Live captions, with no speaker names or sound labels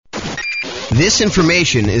This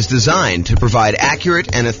information is designed to provide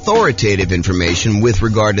accurate and authoritative information with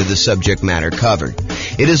regard to the subject matter covered.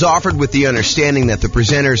 It is offered with the understanding that the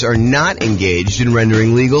presenters are not engaged in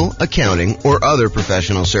rendering legal, accounting, or other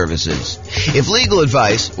professional services. If legal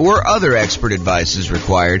advice or other expert advice is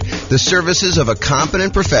required, the services of a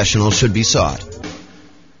competent professional should be sought.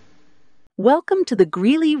 Welcome to the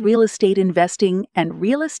Greeley Real Estate Investing and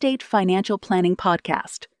Real Estate Financial Planning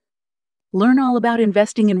Podcast. Learn all about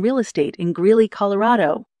investing in real estate in Greeley,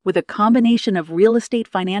 Colorado, with a combination of real estate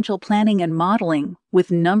financial planning and modeling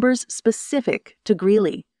with numbers specific to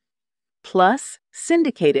Greeley, plus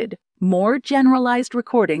syndicated, more generalized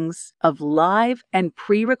recordings of live and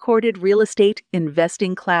pre-recorded real estate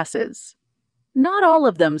investing classes. Not all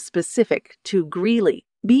of them specific to Greeley.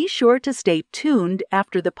 Be sure to stay tuned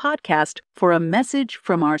after the podcast for a message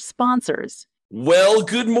from our sponsors. Well,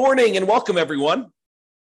 good morning and welcome, everyone.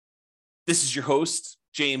 This is your host,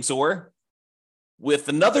 James Orr, with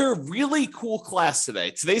another really cool class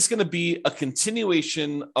today. Today's going to be a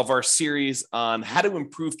continuation of our series on how to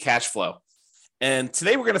improve cash flow. And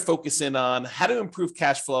today we're going to focus in on how to improve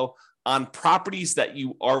cash flow on properties that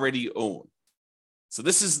you already own. So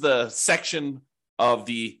this is the section of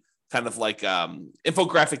the kind of like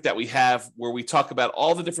infographic that we have where we talk about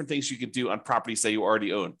all the different things you could do on properties that you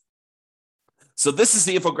already own. So this is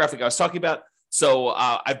the infographic I was talking about. So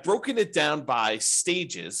I've broken it down by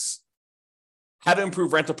stages, how to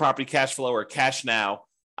improve rental property cash flow or cash now.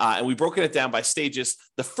 And we've broken it down by stages.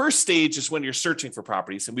 The first stage is when you're searching for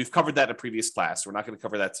properties. And we've covered that in a previous class. We're not going to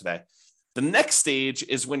cover that today. The next stage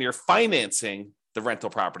is when you're financing the rental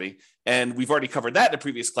property. And we've already covered that in a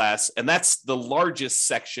previous class. And that's the largest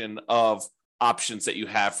section of options that you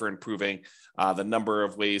have for improving the number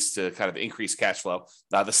of ways to kind of increase cash flow.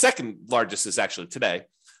 The second largest is actually today.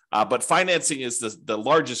 But financing is the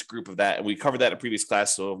largest group of that. And we covered that in a previous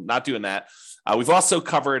class, so I'm not doing that. We've also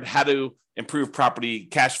covered how to improve property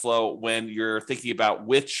cash flow when you're thinking about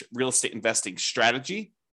which real estate investing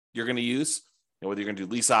strategy you're going to use, whether you're going to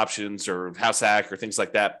do lease options or house hack or things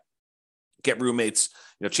like that. Get roommates,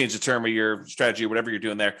 change the term of your strategy or whatever you're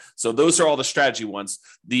doing there. So those are all the strategy ones.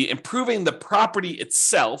 The improving the property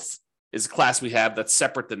itself is a class we have that's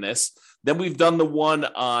separate than this. Then we've done the one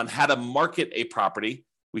on how to market a property.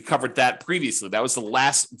 We covered that previously. That was the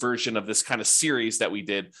last version of this kind of series that we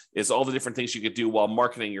did, is all the different things you could do while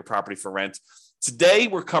marketing your property for rent. Today,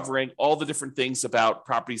 we're covering all the different things about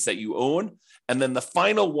properties that you own. And then the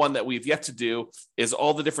final one that we've yet to do is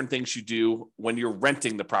all the different things you do when you're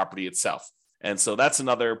renting the property itself. And so that's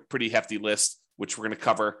another pretty hefty list, which we're going to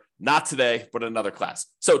cover not today, but another class.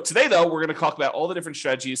 So today, though, we're going to talk about all the different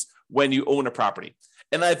strategies when you own a property.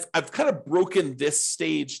 And I've kind of broken this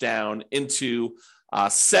stage down into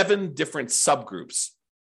 7 different subgroups.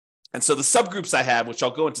 And so the subgroups I have, which I'll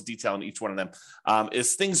go into detail in each one of them,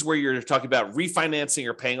 is things where you're talking about refinancing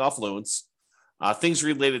or paying off loans, things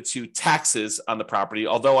related to taxes on the property,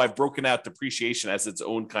 although I've broken out depreciation as its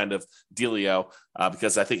own kind of dealio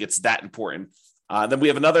because I think it's that important. Then we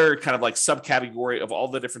have another kind of like subcategory of all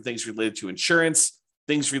the different things related to insurance,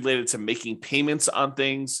 things related to making payments on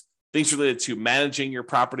things related to managing your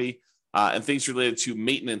property, and things related to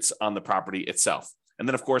maintenance on the property itself. And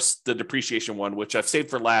then, of course, the depreciation one, which I've saved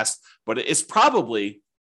for last, but it's arguably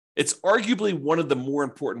one of the more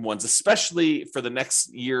important ones, especially for the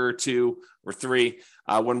next year or 2 or 3,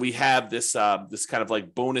 when we have this kind of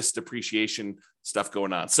like bonus depreciation stuff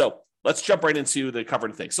going on. So let's jump right into the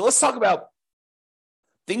covered things. So let's talk about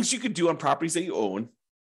things you could do on properties that you own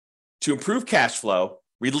to improve cash flow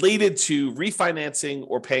related to refinancing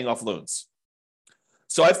or paying off loans.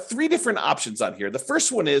 So I have 3 different options on here. The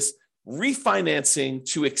first one is refinancing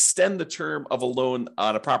to extend the term of a loan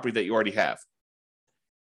on a property that you already have.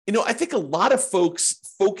 I think a lot of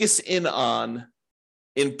folks focus in on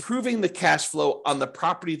improving the cash flow on the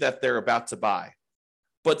property that they're about to buy.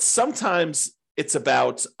 But sometimes it's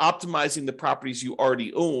about optimizing the properties you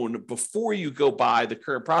already own before you go buy the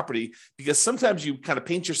current property, because sometimes you kind of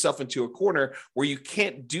paint yourself into a corner where you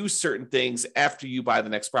can't do certain things after you buy the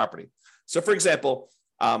next property. So for example,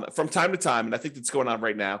 from time to time, and I think that's going on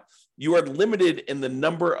right now, you are limited in the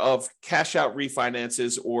number of cash out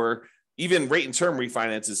refinances or even rate and term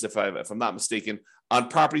refinances, if I'm not mistaken, on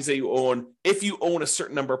properties that you own, if you own a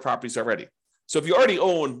certain number of properties already. So if you already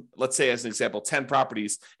own, let's say as an example, 10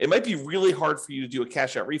 properties, it might be really hard for you to do a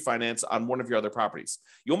cash out refinance on one of your other properties.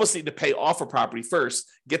 You almost need to pay off a property first,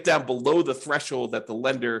 get down below the threshold that the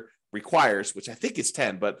lender requires, which I think is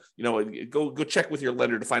 10, but go check with your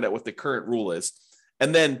lender to find out what the current rule is.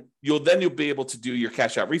 And then you'll be able to do your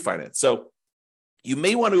cash out refinance. So you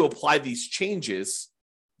may want to apply these changes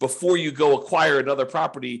before you go acquire another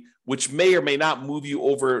property, which may or may not move you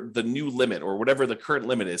over the new limit or whatever the current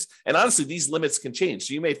limit is. And honestly, these limits can change.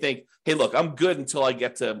 So you may think, hey, look, I'm good until I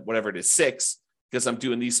get to whatever it is, 6, because I'm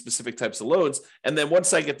doing these specific types of loans. And then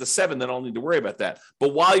once I get to 7, then I'll need to worry about that.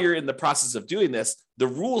 But while you're in the process of doing this, the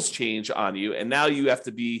rules change on you. And now you have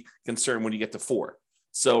to be concerned when you get to 4.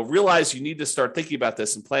 So realize you need to start thinking about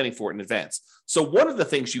this and planning for it in advance. So one of the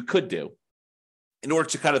things you could do in order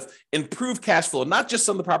to kind of improve cash flow, not just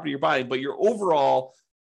on the property you're buying, but your overall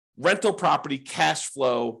rental property cash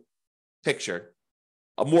flow picture,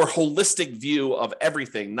 a more holistic view of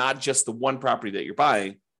everything, not just the one property that you're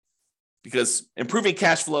buying, because improving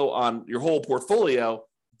cash flow on your whole portfolio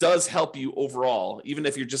does help you overall, even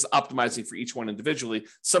if you're just optimizing for each one individually.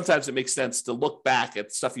 Sometimes it makes sense to look back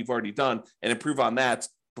at stuff you've already done and improve on that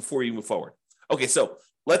before you move forward. Okay, so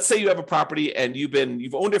let's say you have a property and you've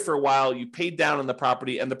owned it for a while, you paid down on the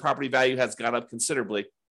property and the property value has gone up considerably.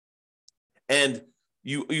 And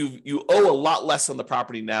you owe a lot less on the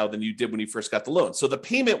property now than you did when you first got the loan. So the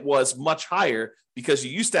payment was much higher because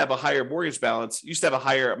you used to have a higher mortgage balance, you used to have a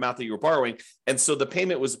higher amount that you were borrowing. And so the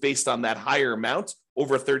payment was based on that higher amount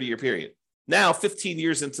over a 30-year period. Now, 15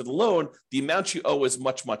 years into the loan, the amount you owe is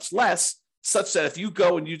much, much less, such that if you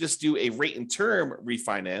go and you just do a rate and term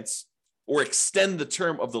refinance or extend the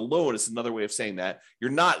term of the loan, is another way of saying that, you're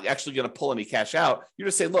not actually going to pull any cash out. You're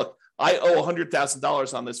just saying, look, I owe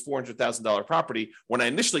 $100,000 on this $400,000 property. When I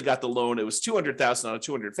initially got the loan, it was $200,000 on a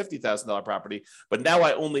 $250,000 property, but now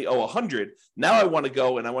I only owe $100,000. Now I want to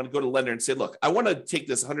go to the lender and say, look, I want to take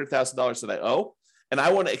this $100,000 that I owe, and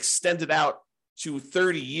I want to extend it out to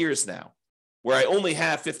 30 years now, where I only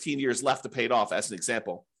have 15 years left to pay it off, as an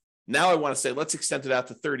example. Now I want to say, let's extend it out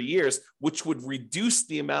to 30 years, which would reduce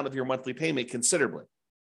the amount of your monthly payment considerably,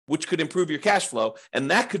 which could improve your cash flow. And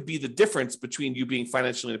that could be the difference between you being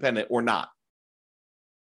financially independent or not.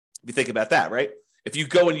 If you think about that, right? If you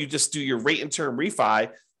go and you just do your rate and term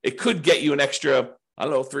refi, it could get you an extra, I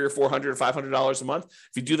don't know, $300 or $400 or $500 a month.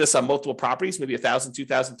 If you do this on multiple properties, maybe $1,000,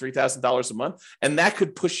 $2,000, $3,000 a month, and that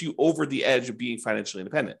could push you over the edge of being financially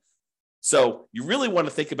independent. So you really want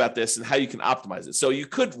to think about this and how you can optimize it. So you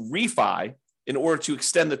could refi in order to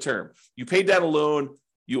extend the term. You paid down a loan,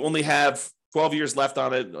 you only have 12 years left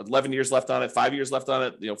on it, 11 years left on it, 5 years left on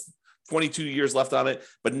it, 22 years left on it.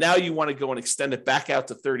 But now you want to go and extend it back out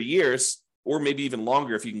to 30 years, or maybe even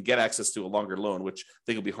longer if you can get access to a longer loan, which I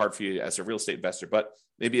think will be hard for you as a real estate investor, but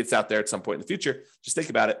maybe it's out there at some point in the future. Just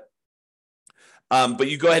think about it.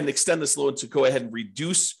 But you go ahead and extend this loan to go ahead and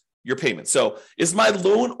reduce your payment. So is my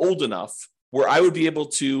loan old enough where I would be able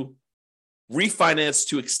to refinance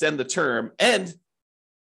to extend the term? And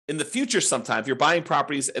in the future, sometime, if you're buying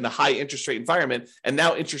properties in a high interest rate environment and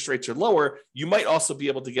now interest rates are lower, you might also be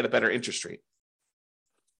able to get a better interest rate.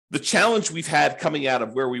 The challenge we've had coming out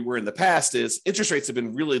of where we were in the past is interest rates have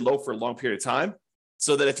been really low for a long period of time.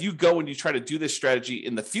 So that if you go and you try to do this strategy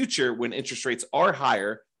in the future when interest rates are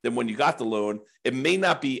higher than when you got the loan, it may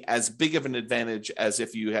not be as big of an advantage as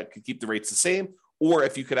if you could keep the rates the same, or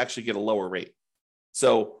if you could actually get a lower rate.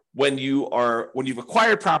 So when you've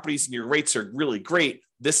acquired properties and your rates are really great,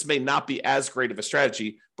 this may not be as great of a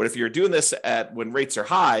strategy. But if you're doing this when rates are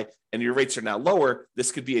high and your rates are now lower,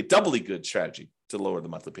 this could be a doubly good strategy to lower the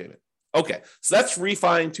monthly payment. Okay, so that's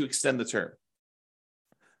refining to extend the term.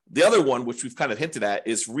 The other one, which we've kind of hinted at,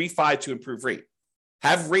 is refi to improve rate.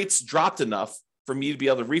 Have rates dropped enough for me to be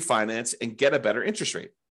able to refinance and get a better interest rate?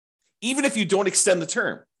 Even if you don't extend the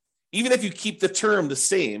term, even if you keep the term the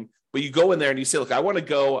same, but you go in there and you say, look, I want to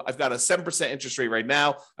go, I've got a 7% interest rate right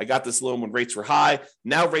now. I got this loan when rates were high.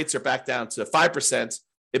 Now rates are back down to 5%.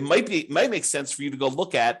 It might make sense for you to go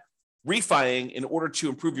look at refining in order to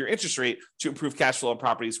improve your interest rate, to improve cash flow on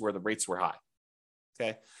properties where the rates were high.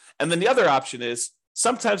 Okay. And then the other option is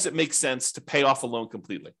sometimes it makes sense to pay off a loan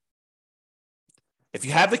completely. If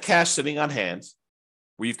you have the cash sitting on hand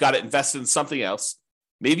where you've got it invested in something else,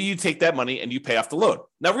 maybe you take that money and you pay off the loan.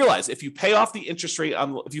 Now realize if you pay off the interest rate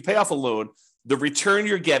if you pay off a loan, the return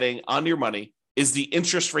you're getting on your money is the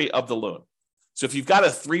interest rate of the loan. So if you've got a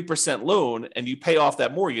 3% loan and you pay off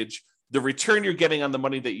that mortgage, the return you're getting on the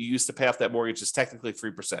money that you used to pay off that mortgage is technically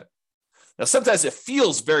 3%. Now, sometimes it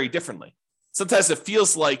feels very differently. Sometimes it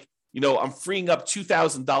feels like, I'm freeing up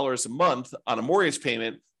 $2,000 a month on a mortgage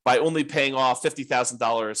payment by only paying off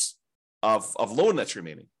 $50,000 of loan that's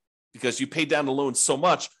remaining, because you paid down the loan so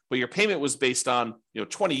much, but your payment was based on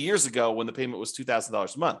 20 years ago when the payment was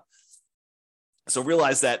 $2,000 a month. So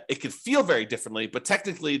realize that it could feel very differently, but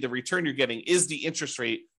technically the return you're getting is the interest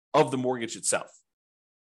rate of the mortgage itself,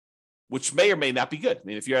 which may or may not be good. I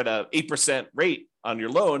mean, if you're at an 8% rate on your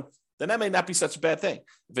loan, then that may not be such a bad thing.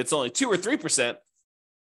 If it's only 2 or 3%,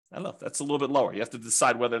 I don't know. That's a little bit lower. You have to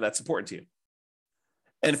decide whether that's important to you.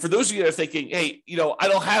 And for those of you that are thinking, hey, I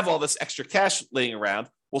don't have all this extra cash laying around.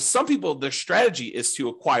 Well, some people, their strategy is to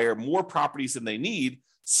acquire more properties than they need,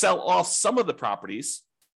 sell off some of the properties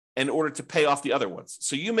in order to pay off the other ones.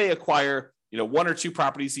 So you may acquire, 1 or 2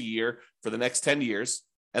 properties a year for the next 10 years.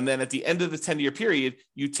 And then at the end of the 10-year period,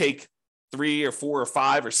 you take 3 or 4 or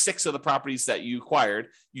 5 or 6 of the properties that you acquired,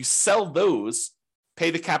 you sell those,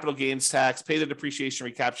 pay the capital gains tax, pay the depreciation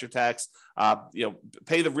recapture tax,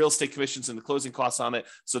 pay the real estate commissions and the closing costs on it,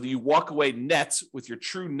 so that you walk away net with your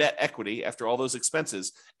true net equity after all those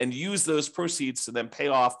expenses, and use those proceeds to then pay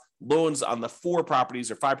off loans on the 4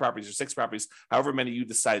 properties or 5 properties or 6 properties, however many you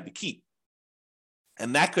decide to keep.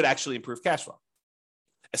 And that could actually improve cash flow,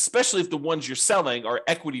 especially if the ones you're selling are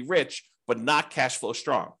equity rich, but not cash flow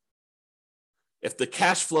strong. If the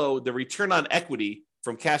cash flow, the return on equity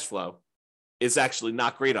from cash flow is actually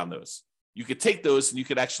not great on those, you could take those and you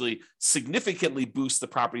could actually significantly boost the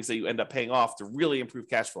properties that you end up paying off to really improve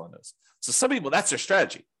cash flow on those. So some people, that's their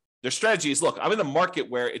strategy. Their strategy is, look, I'm in a market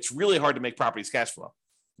where it's really hard to make properties cash flow.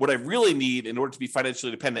 What I really need in order to be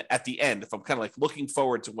financially independent at the end, if I'm kind of like looking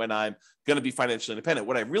forward to when I'm going to be financially independent,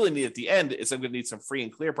 what I really need at the end is I'm going to need some free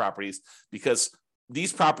and clear properties, because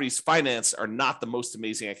these properties financed are not the most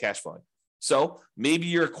amazing at cash flowing. So maybe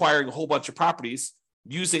you're acquiring a whole bunch of properties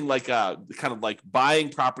using kind of like buying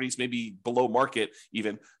properties, maybe below market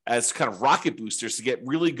even, as kind of rocket boosters to get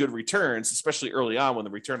really good returns, especially early on when the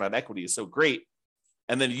return on equity is so great,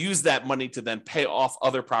 and then use that money to then pay off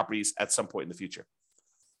other properties at some point in the future.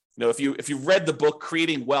 If you read the book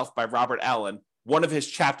Creating Wealth by Robert Allen, one of his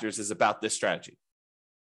chapters is about this strategy.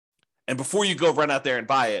 And before you go run out there and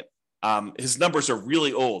buy it, his numbers are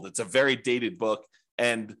really old. It's a very dated book,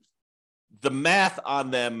 and the math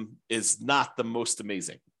on them is not the most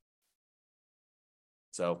amazing.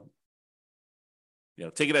 So,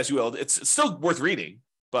 take it as you will. It's still worth reading,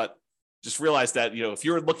 but just realize that,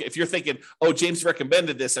 if you're thinking, oh, James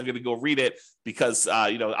recommended this, I'm going to go read it because,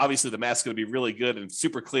 obviously the math's going to be really good and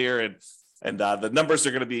super clear, and the numbers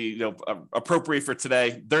are going to be, appropriate for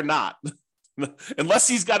today. They're not. Unless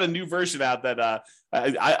he's got a new version out that,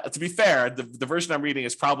 to be fair, the version I'm reading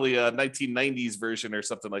is probably a 1990s version or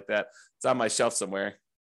something like that. It's on my shelf somewhere.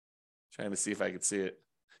 Trying to see if I can see it.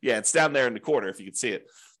 Yeah, it's down there in the corner if you can see it.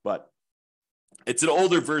 But it's an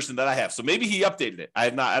older version that I have. So maybe he updated it. I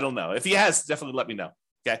don't know. If he has, definitely let me know.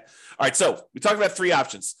 Okay. All right. So we talked about 3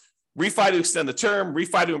 options. Refi to extend the term,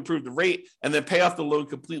 refi to improve the rate, and then pay off the loan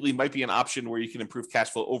completely might be an option where you can improve cash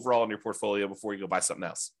flow overall in your portfolio before you go buy something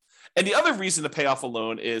else. And the other reason to pay off a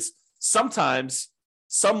loan is sometimes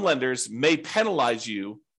some lenders may penalize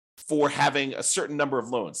you for having a certain number of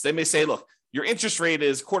loans. They may say, look, your interest rate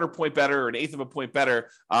is 1/4 point better or 1/8 of a point better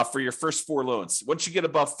for your first 4 loans. Once you get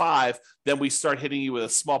above 5, then we start hitting you with a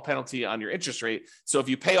small penalty on your interest rate. So if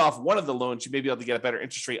you pay off one of the loans, you may be able to get a better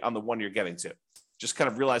interest rate on the one you're getting to. Just kind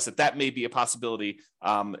of realize that may be a possibility.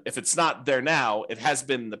 If it's not there now, it has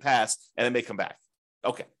been in the past, and it may come back.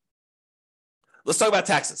 Okay. Let's talk about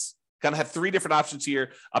taxes. Kind of have 3 different options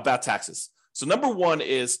here about taxes. So number 1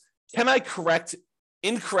 is, can I correct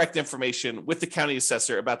incorrect information with the county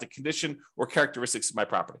assessor about the condition or characteristics of my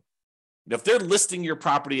property? If they're listing your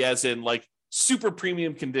property as in like super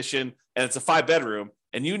premium condition and it's a 5-bedroom,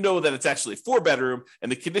 and you know that it's actually a 4-bedroom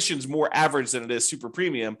and the condition's more average than it is super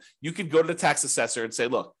premium, you could go to the tax assessor and say,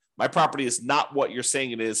 look, my property is not what you're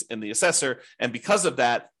saying it is in the assessor. And because of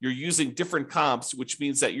that, you're using different comps, which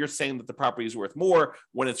means that you're saying that the property is worth more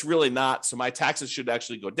when it's really not. So my taxes should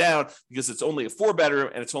actually go down because it's only a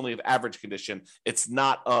 4-bedroom and it's only of average condition. It's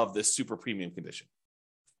not of this super premium condition.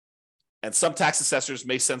 And some tax assessors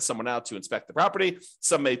may send someone out to inspect the property.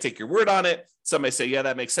 Some may take your word on it. Some may say, yeah,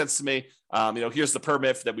 that makes sense to me. Here's the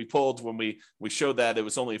permit that we pulled when we showed that it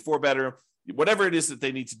was only a 4-bedroom. Whatever it is that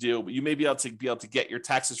they need to do, but you may be able to get your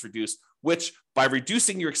taxes reduced, which by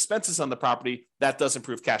reducing your expenses on the property, that does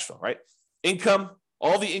improve cash flow, right? Income,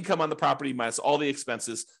 all the income on the property minus all the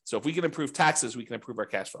expenses. So if we can improve taxes, we can improve our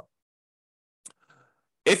cash flow.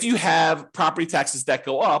 If you have property taxes that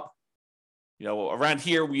go up, around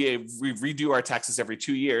here, we redo our taxes every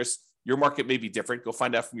 2 years. Your market may be different. Go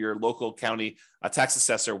find out from your local county tax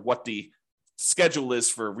assessor what the schedule is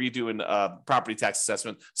for redoing property tax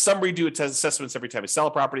assessment. Some redo assessments every time you sell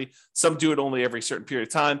a property. Some do it only every certain period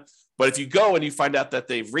of time. But if you go and you find out that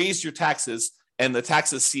they've raised your taxes and the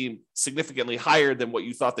taxes seem significantly higher than what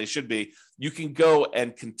you thought they should be, you can go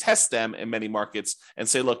and contest them in many markets and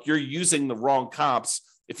say, look, you're using the wrong comps.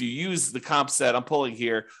 If you use the comps that I'm pulling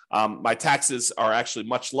here, my taxes are actually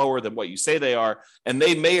much lower than what you say they are. And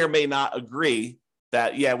they may or may not agree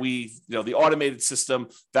that, yeah, the automated system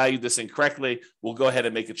valued this incorrectly. We'll go ahead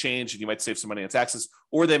and make a change and you might save some money on taxes.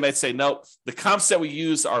 Or they might say, no, the comps that we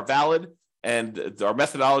use are valid and our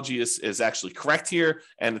methodology is actually correct here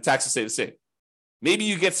and the taxes stay the same. Maybe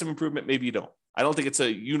you get some improvement, maybe you don't. I don't think it's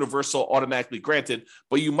a universal automatically granted,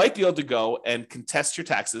 but you might be able to go and contest your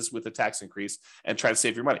taxes with a tax increase and try to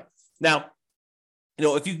save your money. Now,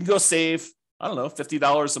 if you can go save, I don't know,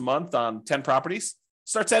 $50 a month on 10 properties,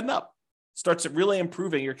 starts adding up, starts really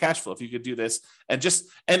improving your cash flow if you could do this.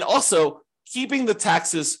 And also keeping the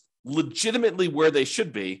taxes legitimately where they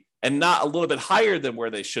should be and not a little bit higher than where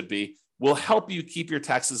they should be will help you keep your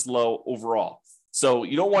taxes low overall. So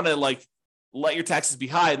you don't want to let your taxes be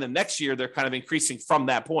high and then next year they're kind of increasing from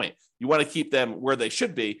that point. You want to keep them where they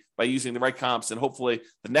should be by using the right comps, and hopefully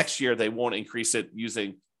the next year they won't increase it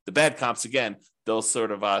using the bad comps again. They'll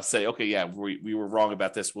sort of say, okay, yeah, we were wrong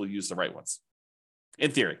about this. We'll use the right ones,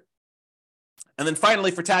 in theory. And then finally,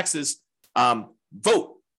 for taxes,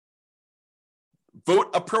 vote. Vote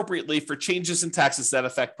appropriately for changes in taxes that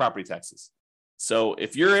affect property taxes. So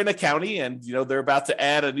if you're in a county and they're about to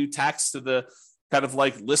add a new tax to the kind of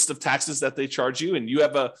list of taxes that they charge you, and you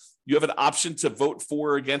have an option to vote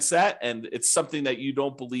for or against that, and it's something that you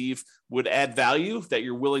don't believe would add value that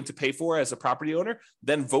you're willing to pay for as a property owner,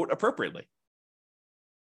 then vote appropriately.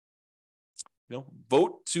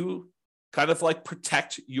 Vote to kind of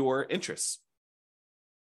protect your interests.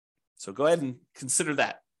 So go ahead and consider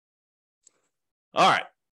that. All right,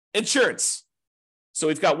 insurance. So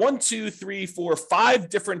we've got 1, 2, 3, 4, 5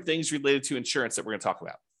 different things related to insurance that we're going to talk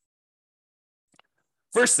about.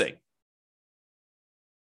 First thing,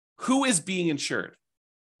 who is being insured?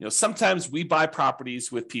 Sometimes we buy properties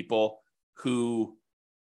with people who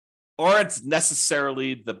aren't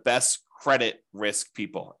necessarily the best credit risk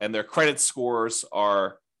people, and their credit scores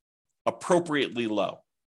are appropriately low.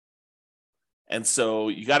 And so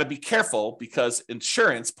you got to be careful because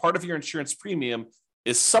insurance, part of your insurance premium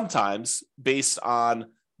is sometimes based on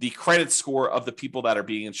the credit score of the people that are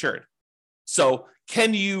being insured. So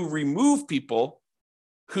can you remove people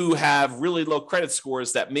who have really low credit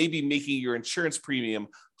scores that may be making your insurance premium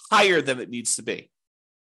higher than it needs to be?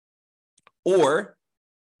 Or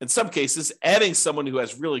in some cases, adding someone who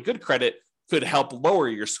has really good credit could help lower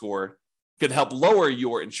your score, could help lower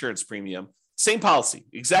your insurance premium. Same policy,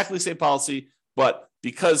 exactly same policy, but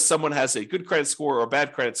because someone has a good credit score or a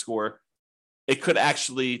bad credit score, it could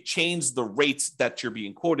actually change the rates that you're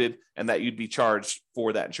being quoted and that you'd be charged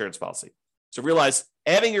for that insurance policy. So realize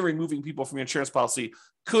adding or removing people from your insurance policy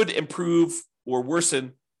could improve or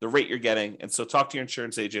worsen the rate you're getting. And so talk to your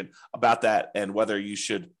insurance agent about that and whether you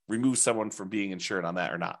should remove someone from being insured on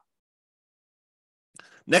that or not.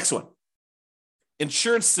 Next one,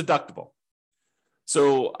 insurance deductible.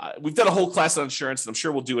 So we've done a whole class on insurance, and I'm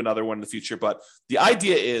sure we'll do another one in the future. But the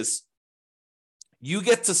idea is you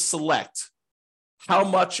get to select how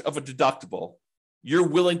much of a deductible you're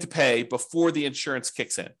willing to pay before the insurance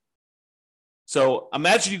kicks in. So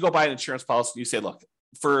imagine you go buy an insurance policy and you say, look,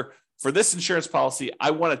 for this insurance policy,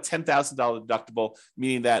 I want a $10,000 deductible,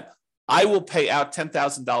 meaning that I will pay out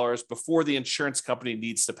 $10,000 before the insurance company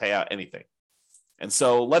needs to pay out anything. And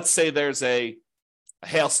so let's say there's a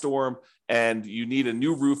hailstorm and you need a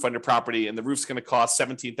new roof on your property and the roof's going to cost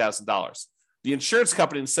 $17,000. The insurance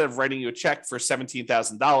company, instead of writing you a check for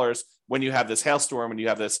 $17,000 when you have this hailstorm and you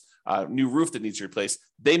have this new roof that needs replaced,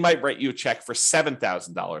 they might write you a check for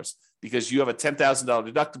 $7,000 because you have a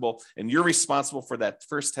 $10,000 deductible and you're responsible for that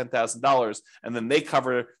first $10,000, and then they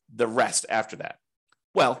cover the rest after that.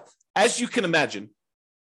 Well, as you can imagine,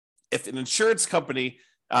 if an insurance company,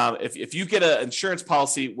 if you get an insurance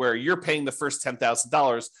policy where you're paying the first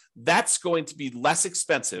 $10,000, that's going to be less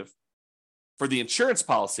expensive for the insurance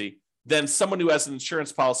policy than someone who has an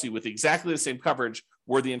insurance policy with exactly the same coverage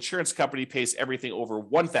where the insurance company pays everything over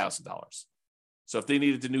 $1,000. So if they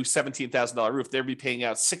needed a new $17,000 roof, they'd be paying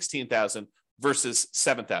out $16,000 versus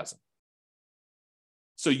 $7,000.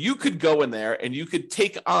 So you could go in there and you could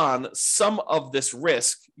take on some of this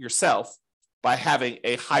risk yourself by having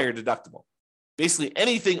a higher deductible. Basically,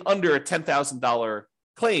 anything under a $10,000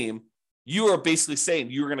 claim, you are basically saying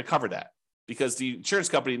you're going to cover that because the insurance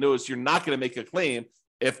company knows you're not going to make a claim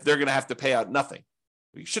if they're going to have to pay out nothing.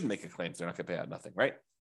 Well, you shouldn't make a claim if they're not going to pay out nothing, right?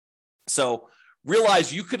 So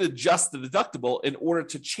realize you could adjust the deductible in order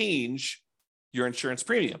to change your insurance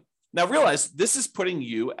premium. Now realize this is putting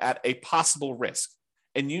you at a possible risk,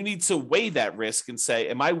 and you need to weigh that risk and say,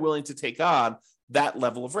 am I willing to take on that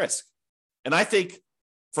level of risk? And I think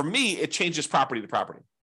for me, it changes property to property.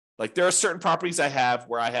 Like there are certain properties I have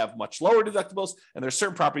where I have much lower deductibles, and there are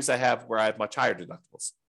certain properties I have where I have much higher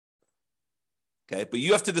deductibles. Okay, but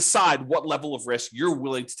you have to decide what level of risk you're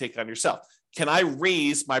willing to take on yourself. Can I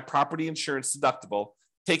raise my property insurance deductible,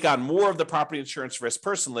 take on more of the property insurance risk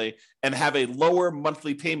personally, and have a lower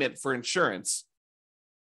monthly payment for insurance,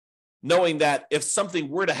 knowing that if something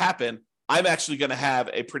were to happen, I'm actually going to have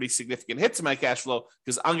a pretty significant hit to my cash flow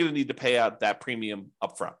because I'm going to need to pay out that premium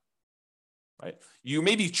upfront, right? You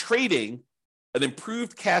may be trading an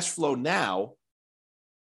improved cash flow now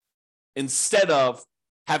instead of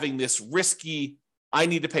having this risky, I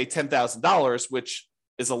need to pay $10,000, which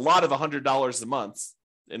is a lot of $100 a month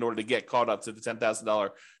in order to get caught up to the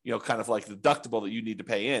 $10,000, kind of like deductible that you need to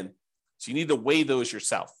pay in. So you need to weigh those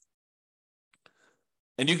yourself.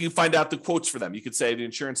 And you can find out the quotes for them. You could say to the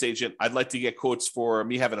insurance agent, I'd like to get quotes for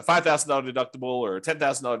me having a $5,000 deductible or a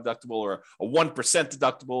 $10,000 deductible or a 1%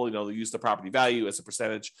 deductible. They use the property value as a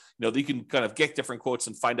percentage. You can kind of get different quotes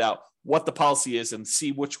and find out what the policy is and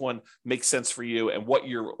see which one makes sense for you and what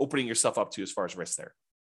you're opening yourself up to as far as risk there.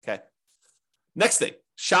 Okay. Next thing,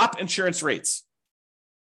 shop insurance rates.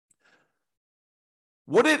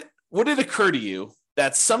 Would it occur to you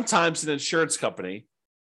that sometimes an insurance company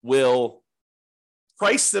will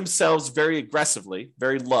price themselves very aggressively,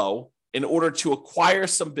 very low, in order to acquire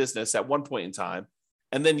some business at one point in time,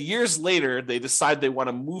 and then years later, they decide they want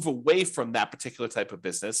to move away from that particular type of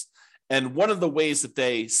business? And one of the ways that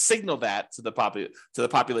they signal that to the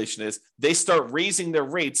population is they start raising their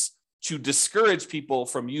rates to discourage people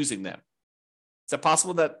from using them. Is that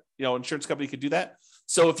possible that an insurance company could do that?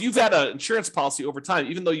 So if you've had an insurance policy over time,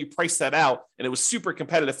 even though you priced that out and it was super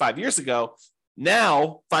competitive 5 years ago,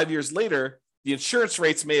 now 5 years later, the insurance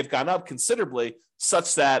rates may have gone up considerably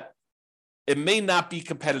such that it may not be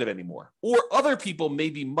competitive anymore, or other people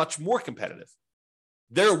may be much more competitive.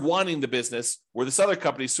 They're wanting the business where this other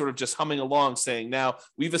company is sort of just humming along saying, now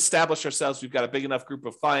we've established ourselves, we've got a big enough group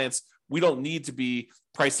of clients, we don't need to be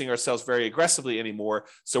pricing ourselves very aggressively anymore.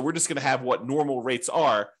 So we're just going to have what normal rates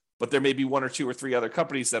are, but there may be one or two or three other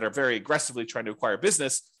companies that are very aggressively trying to acquire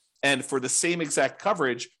business. And for the same exact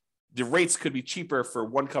coverage, the rates could be cheaper for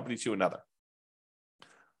one company to another.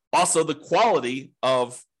 Also, the quality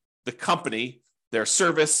of the company, their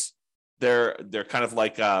service, their kind of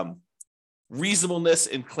like reasonableness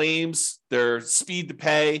in claims, their speed to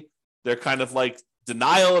pay, their kind of like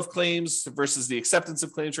denial of claims versus the acceptance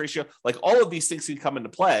of claims ratio, like all of these things can come into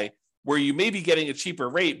play where you may be getting a cheaper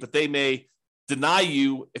rate, but they may deny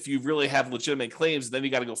you if you really have legitimate claims, and then you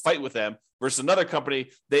got to go fight with them, versus another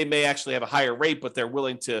company, they may actually have a higher rate, but they're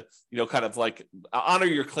willing to, kind of like honor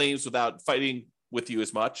your claims without fighting with you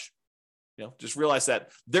as much. Just realize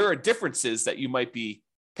that there are differences that you might be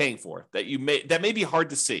paying for that may be hard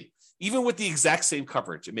to see. Even with the exact same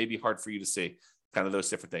coverage, it may be hard for you to see kind of those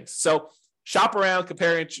different things. So shop around,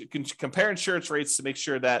 compare insurance rates to make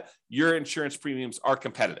sure that your insurance premiums are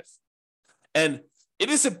competitive. And it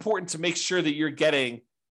is important to make sure that you're getting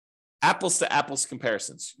apples to apples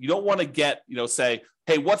comparisons. You don't want to get, say,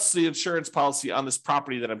 hey, what's the insurance policy on this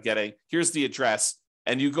property that I'm getting? Here's the address.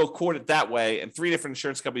 And you go quote it that way, and 3 different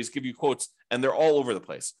insurance companies give you quotes, and they're all over the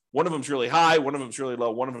place. One of them's really high, one of them's really low,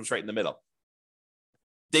 one of them's right in the middle.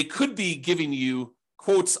 They could be giving you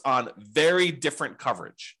quotes on very different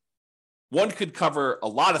coverage. One could cover a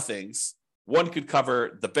lot of things. One could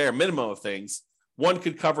cover the bare minimum of things. One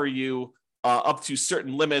could cover you up to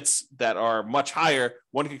certain limits that are much higher.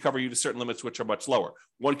 One could cover you to certain limits which are much lower.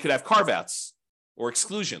 One could have carve-outs or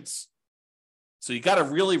exclusions. So you got to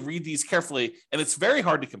really read these carefully, and it's very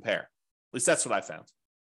hard to compare. At least that's what I found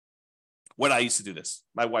when I used to do this.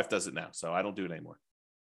 My wife does it now, so I don't do it anymore.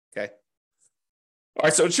 Okay. All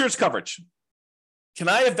right, so insurance coverage. Can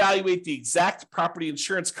I evaluate the exact property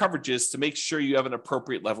insurance coverages to make sure you have an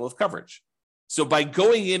appropriate level of coverage? So by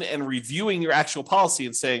going in and reviewing your actual policy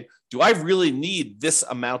and saying, do I really need this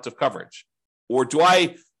amount of coverage? Or do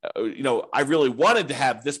I really wanted to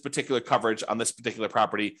have this particular coverage on this particular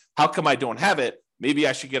property. How come I don't have it? Maybe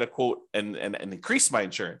I should get a quote and increase my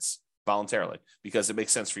insurance voluntarily because it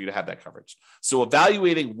makes sense for you to have that coverage. So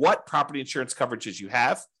evaluating what property insurance coverages you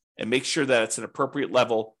have and make sure that it's an appropriate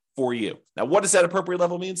level for you. Now, what does that appropriate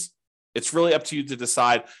level means? It's really up to you to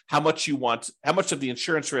decide how much of the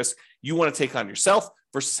insurance risk you want to take on yourself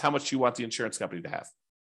versus how much you want the insurance company to have.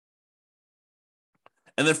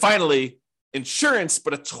 And then finally, insurance,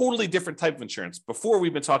 but a totally different type of insurance. Before,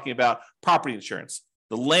 we've been talking about property insurance,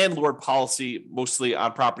 the landlord policy, mostly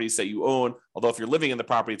on properties that you own. Although if you're living in the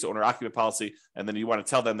property, it's owner-occupant policy, and then you want to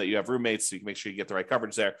tell them that you have roommates so you can make sure you get the right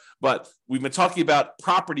coverage there. But we've been talking about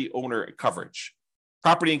property owner coverage,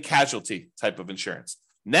 property and casualty type of insurance.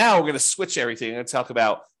 Now we're going to switch everything and talk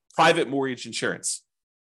about private mortgage insurance.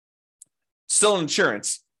 Still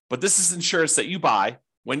insurance, but this is insurance that you buy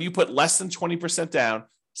when you put less than 20% down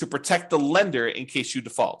to protect the lender in case you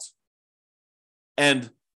default. And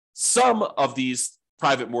some of these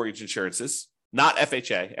private mortgage insurances, not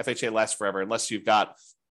FHA. FHA lasts forever unless you've got,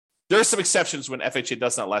 there are some exceptions when FHA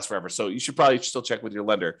does not last forever. So you should probably still check with your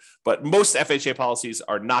lender. But most FHA policies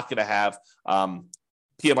are not going to have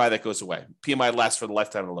PMI that goes away. PMI lasts for the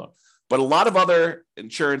lifetime of the loan. But a lot of other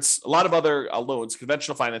insurance, a lot of other loans,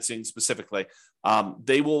 conventional financing specifically,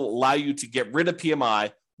 they will allow you to get rid of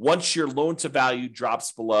PMI once your loan to value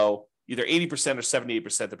drops below either 80% or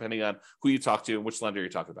 78%, depending on who you talk to and which lender you're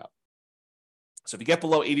talking about. So if you get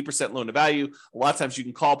below 80% loan to value, a lot of times you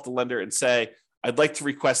can call up the lender and say, I'd like to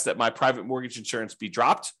request that my private mortgage insurance be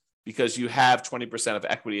dropped because you have 20% of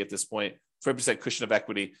equity at this point, 20% cushion of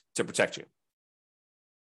equity to protect you.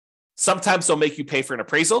 Sometimes they'll make you pay for an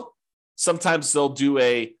appraisal. Sometimes they'll do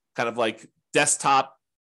a kind of like desktop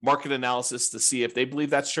market analysis to see if they believe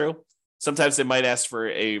that's true. Sometimes they might ask for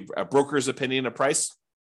a broker's opinion of price.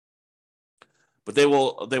 But they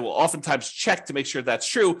will oftentimes check to make sure that's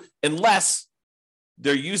true, unless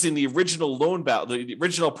they're using the original loan value, the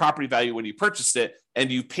original property value when you purchased it,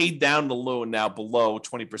 and you paid down the loan now below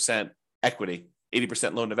 20% equity,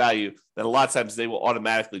 80% loan to value. Then a lot of times they will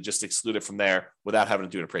automatically just exclude it from there without having to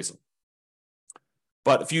do an appraisal.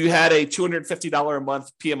 But if you had a $250 a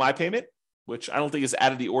month PMI payment, which I don't think is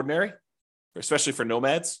out of the ordinary, especially for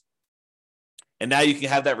nomads, and now you can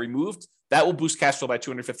have that removed, that will boost cash flow by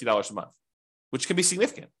 $250 a month, which can be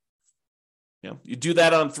significant. You do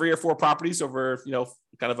that on 3 or 4 properties over,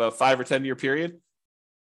 kind of a 5 or 10 year period.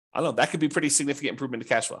 I don't know, that could be pretty significant improvement to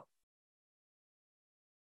cash flow.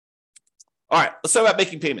 All right, let's talk about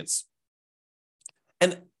making payments.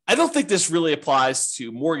 And I don't think this really applies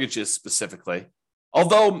to mortgages specifically,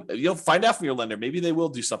 although you'll find out from your lender, maybe they will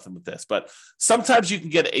do something with this, but sometimes you can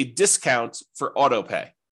get a discount for auto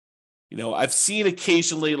pay. I've seen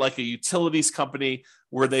occasionally like a utilities company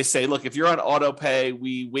where they say, look, if you're on auto pay,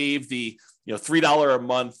 we waive the $3 a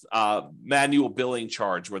month manual billing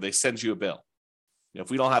charge where they send you a bill.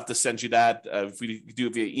 If we don't have to send you that, if we do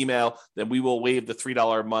it via email, then we will waive the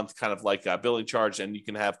 $3 a month kind of like billing charge, and you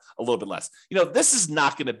can have a little bit less. This is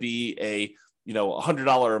not going to be a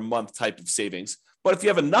 $100 a month type of savings, but if you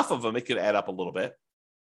have enough of them, it could add up a little bit.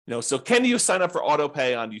 So can you sign up for auto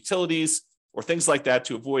pay on utilities or things like that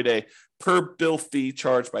to avoid a per bill fee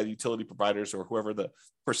charged by the utility providers or whoever the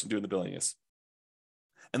person doing the billing is?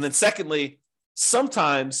 And then secondly,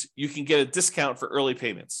 sometimes you can get a discount for early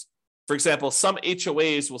payments. For example, some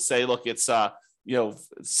HOAs will say, look, it's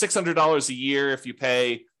 $600 a year if you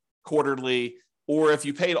pay quarterly, or if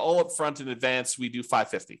you paid all up front in advance, we do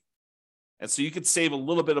 $550. And so you could save a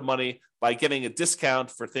little bit of money by getting a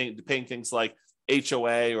discount for paying things like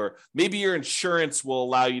HOA, or maybe your insurance will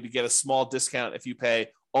allow you to get a small discount if you pay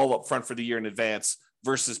all up front for the year in advance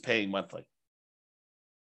versus paying monthly.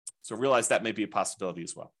 So realize that may be a possibility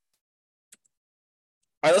as well.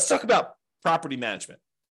 All right, let's talk about property management.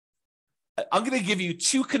 I'm going to give you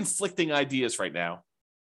 2 conflicting ideas right now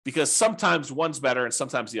because sometimes one's better and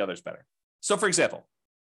sometimes the other's better. So for example,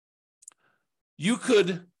 you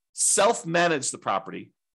could self-manage the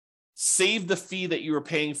property, save the fee that you were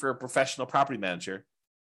paying for a professional property manager.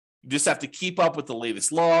 You just have to keep up with the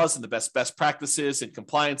latest laws and the best practices and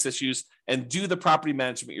compliance issues and do the property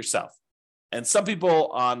management yourself. And some people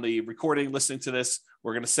on the recording listening to this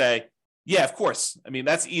were going to say, yeah, of course. I mean,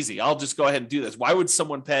 that's easy. I'll just go ahead and do this. Why would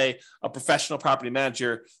someone pay a professional property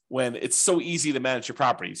manager when it's so easy to manage your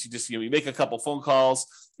properties? You just, you make a couple phone calls.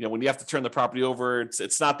 When you have to turn the property over,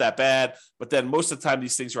 it's not that bad. But then most of the time,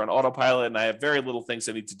 these things are on autopilot, and I have very little things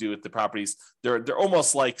I need to do with the properties. They're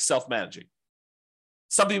almost like self-managing.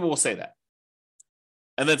 Some people will say that.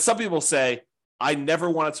 And then some people say, I never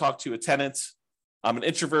want to talk to a tenant. I'm an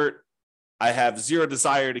introvert. I have zero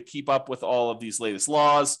desire to keep up with all of these latest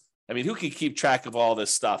laws. I mean, who can keep track of all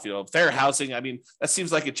this stuff? Fair housing. I mean, that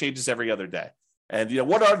seems like it changes every other day. And,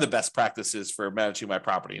 what are the best practices for managing my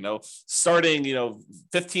property? Starting,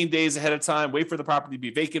 15 days ahead of time, wait for the property to be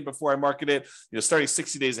vacant before I market it, starting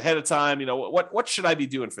 60 days ahead of time, what should I be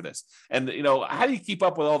doing for this? And, how do you keep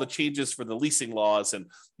up with all the changes for the leasing laws? And,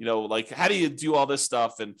 how do you do all this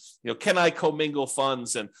stuff? And, can I commingle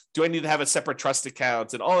funds? And do I need to have a separate trust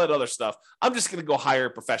account and all that other stuff? I'm just going to go hire a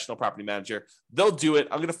professional property manager. They'll do it.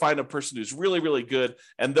 I'm going to find a person who's really, really good,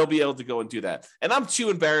 and they'll be able to go and do that. And I'm too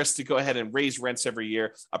embarrassed to go ahead and raise rents every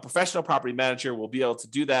year. A professional property manager will be able to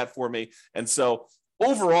do that for me. And so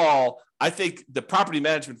overall, I think the property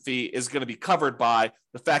management fee is going to be covered by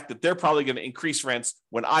the fact that they're probably going to increase rents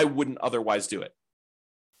when I wouldn't otherwise do it.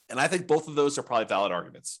 And I think both of those are probably valid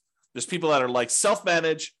arguments. There's people that are like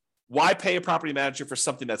self-manage, Why pay a property manager for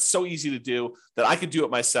something that's so easy to do that I could do it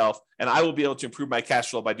myself and I will be able to improve my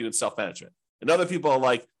cash flow by doing self-management? And other people are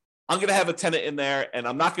like, I'm going to have a tenant in there and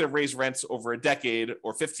I'm not going to raise rents over a decade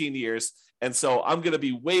or 15 years. And so I'm going to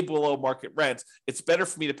be way below market rent. It's better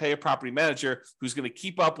for me to pay a property manager who's going to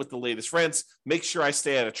keep up with the latest rents, make sure I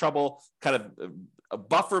stay out of trouble, kind of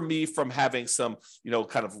buffer me from having some,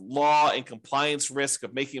 kind of law and compliance risk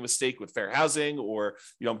of making a mistake with fair housing, or,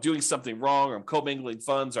 I'm doing something wrong, or I'm commingling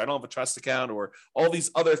funds, or I don't have a trust account, or all these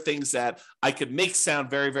other things that I could make sound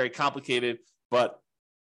very, very complicated. But,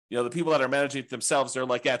 the people that are managing it themselves, they're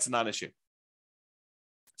like, yeah, it's a non-issue.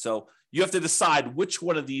 So you have to decide which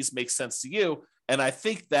one of these makes sense to you. And I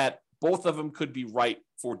think that both of them could be right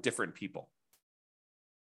for different people.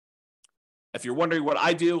 If you're wondering what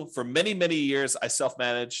I do, for many, many years, I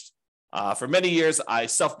self-managed. For many years, I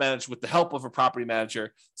self-managed with the help of a property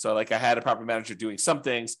manager. So I had a property manager doing some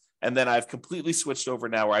things, and then I've completely switched over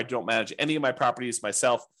now where I don't manage any of my properties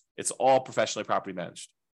myself. It's all professionally property managed.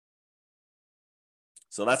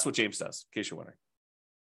 So that's what James does, in case you're wondering.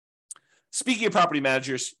 Speaking of property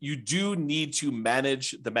managers, you do need to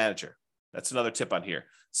manage the manager. That's another tip on here.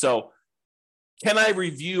 So can I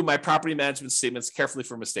review my property management statements carefully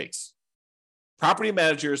for mistakes? Property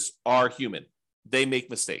managers are human. They make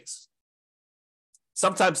mistakes.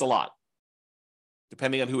 Sometimes a lot,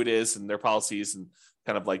 depending on who it is and their policies and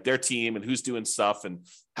kind of like their team and who's doing stuff and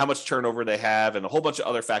how much turnover they have and a whole bunch of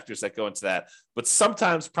other factors that go into that. But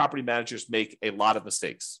sometimes property managers make a lot of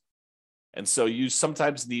mistakes. And so you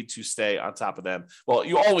sometimes need to stay on top of them. Well,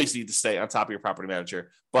 you always need to stay on top of your property manager,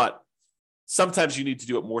 but sometimes you need to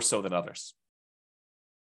do it more so than others.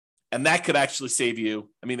 And that could actually save you.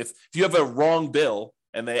 I mean, if you have a wrong bill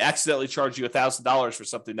and they accidentally charge you $1,000 for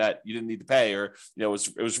something that you didn't need to pay, or it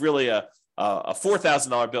was really a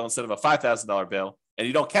 $4,000 bill instead of a $5,000 bill, and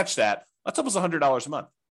you don't catch that, that's almost $100 a month.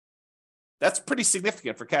 That's pretty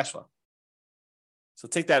significant for cash flow. So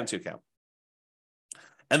take that into account.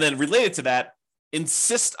 And then related to that,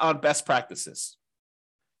 insist on best practices.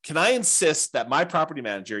 Can I insist that my property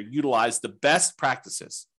manager utilize the best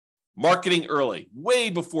practices? Marketing early, way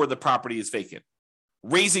before the property is vacant.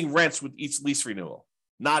 Raising rents with each lease renewal.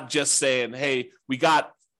 Not just saying, hey, we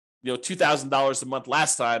got $2,000 a month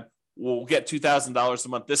last time, we'll get $2,000 a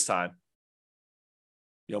month this time.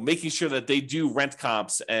 Making sure that they do rent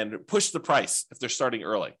comps and push the price if they're starting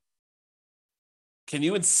early. Can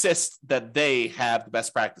you insist that they have the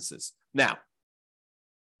best practices? Now,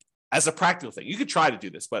 as a practical thing, you could try to do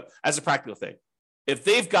this, but as a practical thing, if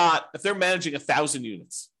they're managing 1,000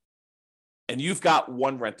 units and you've got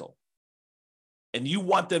one rental and you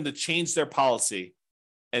want them to change their policy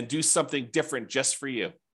and do something different just for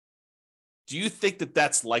you, do you think that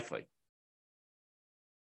that's likely?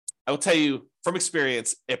 I will tell you from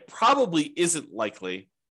experience, it probably isn't likely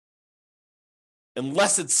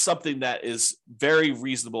unless it's something that is very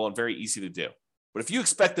reasonable and very easy to do. But if you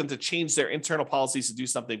expect them to change their internal policies to do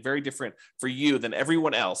something very different for you than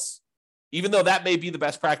everyone else, even though that may be the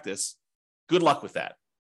best practice, good luck with that.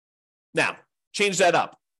 Now, change that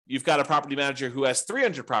up. You've got a property manager who has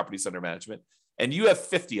 300 properties under management, and you have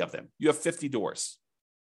 50 of them. You have 50 doors.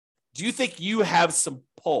 Do you think you have some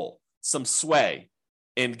pull, some sway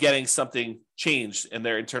in getting something changed in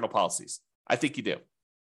their internal policies? I think you do.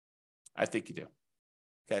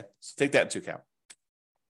 Okay, so take that into account. All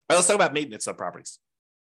right, let's talk about maintenance on properties.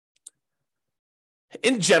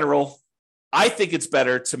 In general, I think it's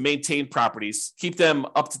better to maintain properties, keep them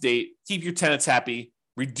up to date, keep your tenants happy,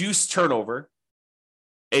 reduce turnover.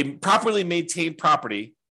 A properly maintained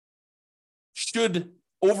property should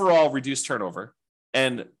overall reduce turnover,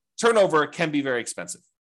 and turnover can be very expensive.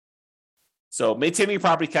 So maintaining your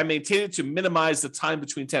property, can maintain it to minimize the time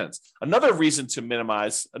between tenants. Another reason to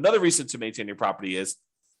maintain your property is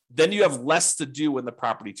then you have less to do when the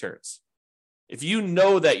property turns. If you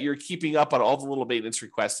know that you're keeping up on all the little maintenance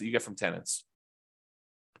requests that you get from tenants,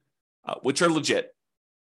 which are legit,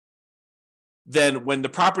 then when the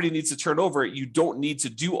property needs to turn over, you don't need to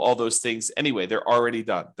do all those things anyway. They're already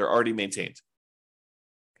done. They're already maintained.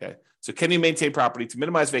 Okay. So can you maintain property to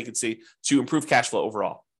minimize vacancy, to improve cash flow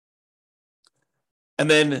overall? And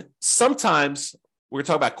then sometimes we're going to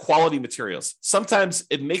talk about quality materials. Sometimes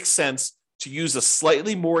it makes sense to use a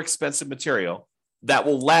slightly more expensive material that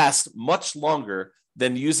will last much longer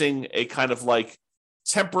than using a kind of like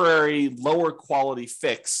temporary lower quality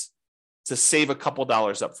fix to save a couple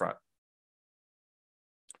dollars up front.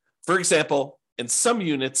 For example, in some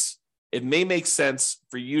units, it may make sense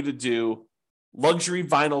for you to do luxury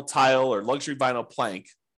vinyl tile or luxury vinyl plank,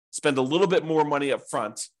 spend a little bit more money up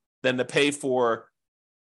front than to pay for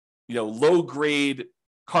low grade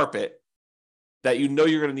carpet that you know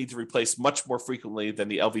you're going to need to replace much more frequently than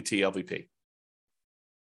the LVT, LVP.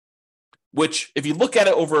 Which, if you look at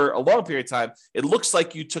it over a long period of time, it looks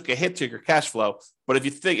like you took a hit to your cash flow. But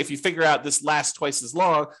if you figure out this lasts twice as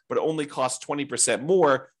long, but it only costs 20%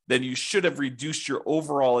 more, then you should have reduced your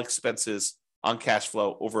overall expenses on cash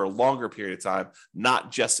flow over a longer period of time,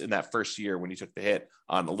 not just in that first year when you took the hit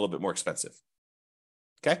on a little bit more expensive.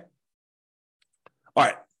 Okay. All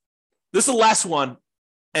right. This is the last one.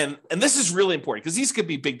 And this is really important because these could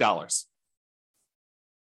be big dollars.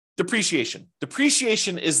 Depreciation.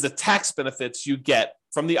 Depreciation is the tax benefits you get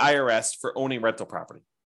from the IRS for owning rental property.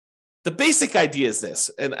 The basic idea is this,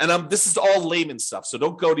 and this is all layman stuff. So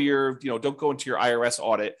don't go to don't go into your IRS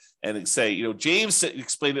audit and say, James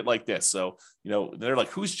explained it like this. So, they're like,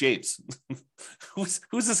 who's James? who's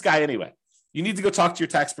this guy anyway? You need to go talk to your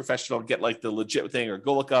tax professional and get like the legit thing, or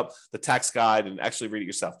go look up the tax guide and actually read it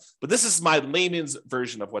yourself. But this is my layman's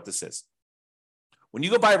version of what this is. When you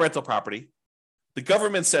go buy a rental property, the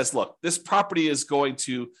government says, look, this property is going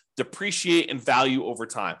to depreciate in value over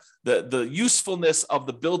time. The usefulness of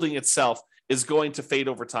the building itself is going to fade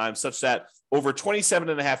over time, such that over 27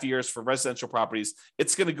 and a half years for residential properties,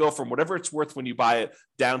 it's going to go from whatever it's worth when you buy it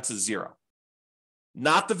down to zero.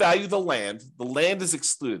 Not the value of the land. The land is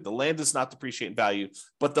excluded. The land does not depreciate in value,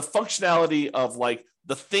 but the functionality of like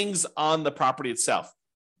the things on the property itself,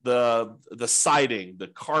 the siding, the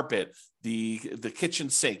carpet, the kitchen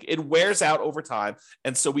sink, it wears out over time.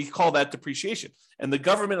 And so we call that depreciation. And the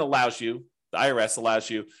government allows you, the IRS allows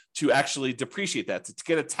you to actually depreciate that, to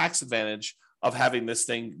get a tax advantage of having this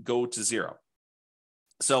thing go to zero.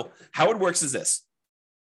 So how it works is this.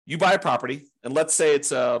 You buy a property, and let's say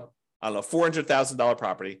it's a $400,000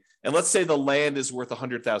 property. And let's say the land is worth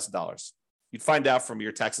 $100,000. You'd find out from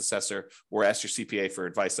your tax assessor or ask your CPA for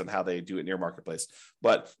advice on how they do it in your marketplace.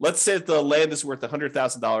 But let's say that the land is worth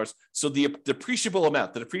 $100,000. So the depreciable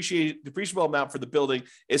amount for the building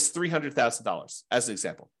is $300,000 as an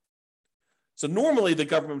example. So normally the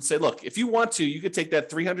government would say, look, if you want to, you could take that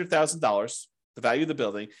 $300,000, the value of the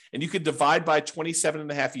building, and you could divide by 27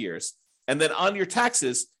 and a half years. And then on your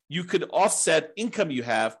taxes, you could offset income you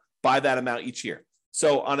have by that amount each year.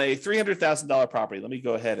 So on a $300,000 property, let me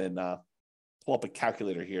go ahead and pull up a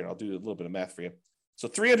calculator here, and I'll do a little bit of math for you. So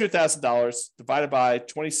 $300,000 divided by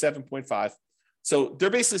 27.5. So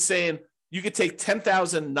they're basically saying you could take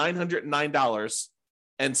 $10,909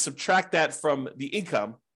 and subtract that from the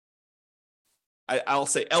income. I'll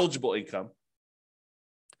say eligible income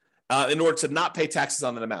in order to not pay taxes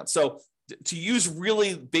on that amount. So to use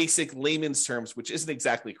really basic layman's terms, which isn't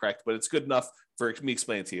exactly correct, but it's good enough for me to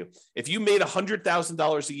explain it to you. If you made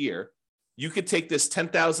 $100,000 a year, you could take this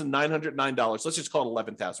 $10,909. Let's just call it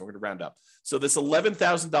 $11,000. We're going to round up. So this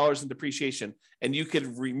 $11,000 in depreciation, and you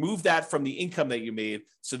could remove that from the income that you made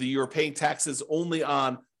so that you're paying taxes only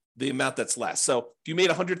on the amount that's less. So if you made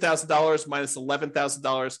 $100,000 minus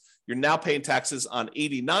 $11,000, you're now paying taxes on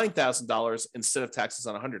 $89,000 instead of taxes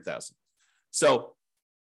on $100,000. So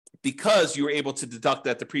because you were able to deduct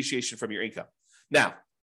that depreciation from your income. Now,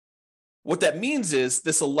 what that means is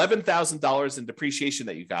this $11,000 in depreciation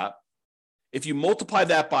that you got, if you multiply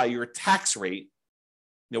that by your tax rate,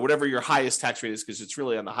 whatever your highest tax rate is, because it's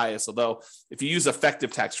really on the highest, although if you use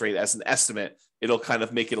effective tax rate as an estimate, it'll kind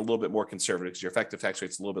of make it a little bit more conservative because your effective tax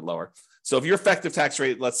rate is a little bit lower. So if your effective tax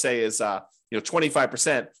rate, let's say, is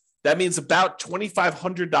 25%, that means about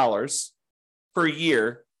 $2,500 per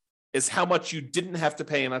year is how much you didn't have to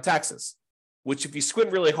pay in on taxes, which if you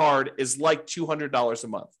squint really hard is like $200 a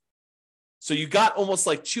month. So you got almost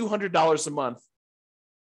like $200 a month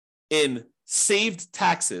in saved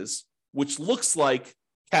taxes, which looks like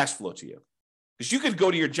cash flow to you. Because you could go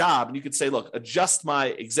to your job and you could say, look, adjust my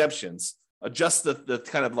exemptions, adjust the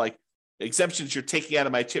kind of like exemptions you're taking out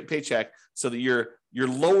of my paycheck so that you're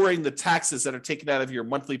lowering the taxes that are taken out of your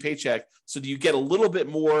monthly paycheck so that you get a little bit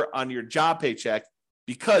more on your job paycheck,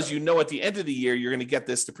 because at the end of the year, you're going to get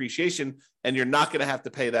this depreciation and you're not going to have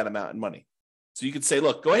to pay that amount in money. So you could say,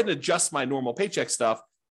 look, go ahead and adjust my normal paycheck stuff,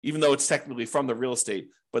 even though it's technically from the real estate.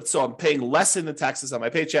 But so I'm paying less in the taxes on my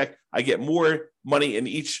paycheck. I get more money in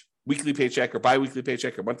each weekly paycheck or biweekly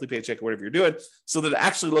paycheck or monthly paycheck or whatever you're doing, so that it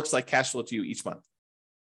actually looks like cash flow to you each month.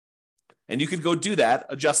 And you could go do that,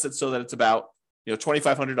 adjust it so that it's about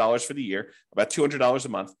 $2,500 for the year, about $200 a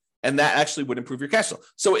month. And that actually would improve your cash flow.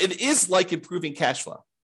 So it is like improving cash flow,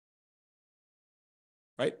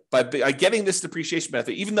 right? By getting this depreciation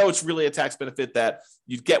benefit, even though it's really a tax benefit that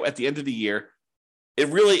you'd get at the end of the year, it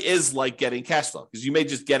really is like getting cash flow, because you may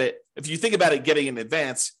just get it. If you think about it, getting in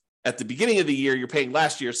advance at the beginning of the year, you're paying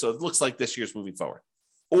last year. So it looks like this year's moving forward.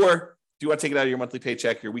 Or if you want to take it out of your monthly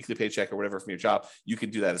paycheck, your weekly paycheck or whatever from your job, you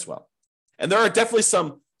can do that as well. And there are definitely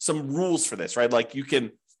some rules for this, right? Like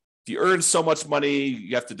if you earn so much money,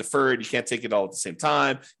 you have to defer it. You can't take it all at the same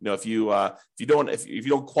time. If you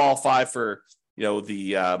don't qualify for,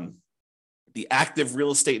 the active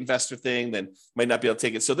real estate investor thing, then you might not be able to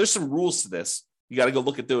take it. So there's some rules to this. You got to go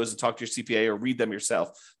look at those and talk to your CPA or read them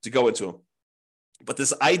yourself to go into them. But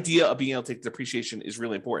this idea of being able to take depreciation is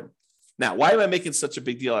really important. Now, why am I making such a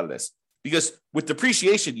big deal out of this? Because with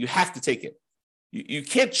depreciation, you have to take it. You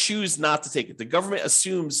can't choose not to take it. The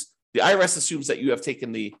IRS assumes that you have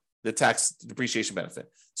taken the tax depreciation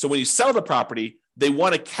benefit. So when you sell the property, they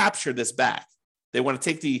want to capture this back. They want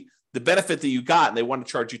to take the benefit that you got and they want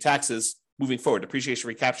to charge you taxes moving forward, depreciation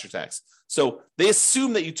recapture tax. So they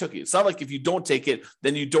assume that you took it. It's not like if you don't take it,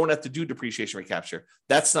 then you don't have to do depreciation recapture.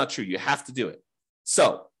 That's not true. You have to do it.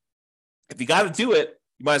 So if you got to do it,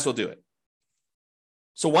 you might as well do it.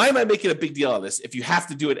 So why am I making a big deal out of this if you have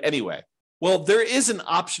to do it anyway? Well, there is an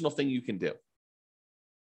optional thing you can do.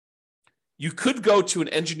 You could go to an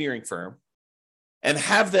engineering firm and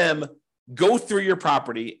have them go through your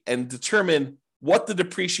property and determine what the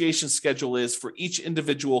depreciation schedule is for each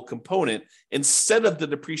individual component instead of the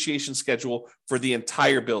depreciation schedule for the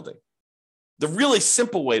entire building. The really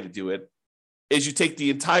simple way to do it is you take the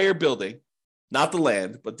entire building, not the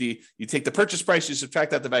land, but you take the purchase price, you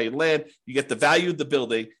subtract out the value of the land, you get the value of the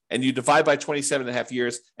building, and you divide by 27 and a half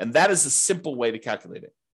years, and that is a simple way to calculate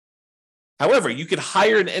it. However, you could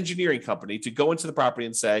hire an engineering company to go into the property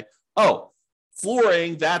and say, oh,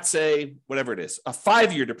 flooring, that's a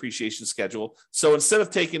 5-year depreciation schedule. So instead of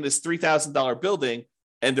taking this $3,000 building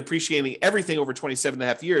and depreciating everything over 27 and a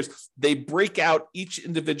half years, they break out each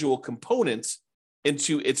individual component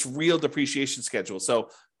into its real depreciation schedule. So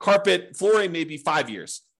flooring may be 5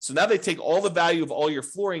 years. So now they take all the value of all your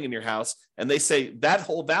flooring in your house and they say that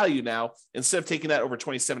whole value now, instead of taking that over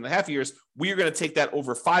 27 and a half years, we are going to take that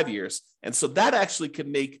over 5 years. And so that actually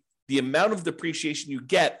can make the amount of depreciation you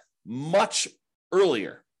get much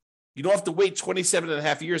earlier. You don't have to wait 27 and a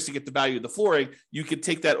half years to get the value of the flooring. You can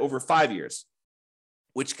take that over 5 years,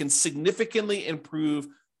 which can significantly improve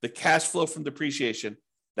the cash flow from depreciation,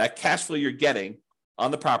 that cash flow you're getting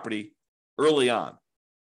on the property early on.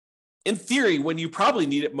 In theory, when you probably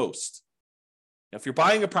need it most. Now, if you're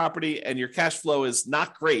buying a property and your cash flow is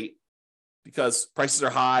not great because prices are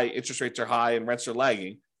high, interest rates are high, and rents are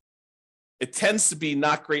lagging, it tends to be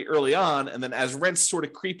not great early on. And then as rents sort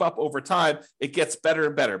of creep up over time, it gets better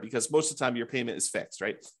and better because most of the time your payment is fixed,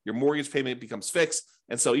 right? Your mortgage payment becomes fixed.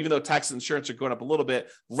 And so even though tax and insurance are going up a little bit,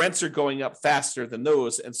 rents are going up faster than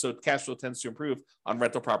those. And so cash flow tends to improve on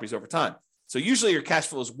rental properties over time. So usually your cash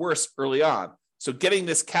flow is worse early on. So getting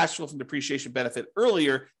this cash flow from depreciation benefit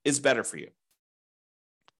earlier is better for you.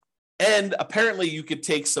 And apparently you could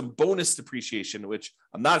take some bonus depreciation, which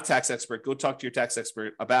I'm not a tax expert. Go talk to your tax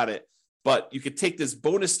expert about it. But you could take this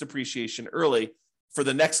bonus depreciation early for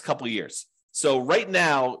the next couple of years. So right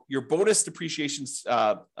now, your bonus depreciation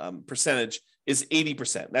percentage is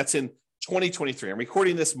 80%. That's in 2023. I'm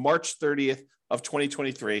recording this March 30th of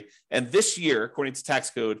 2023. And this year, according to tax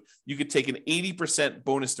code, you could take an 80%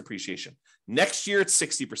 bonus depreciation. Next year, it's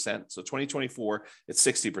 60%. So 2024, it's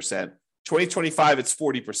 60%. 2025, it's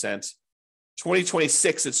 40%.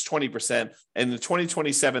 2026, it's 20%. And in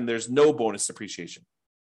 2027, there's no bonus depreciation.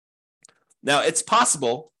 Now, it's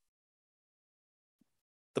possible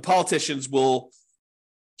the politicians will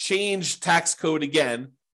change tax code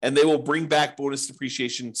again, and they will bring back bonus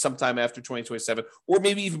depreciation sometime after 2027, or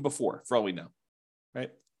maybe even before, for all we know, right?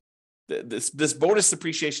 This bonus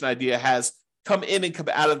depreciation idea has come in and come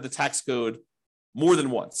out of the tax code more than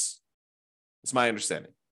once. It's my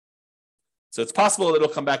understanding. So it's possible that it'll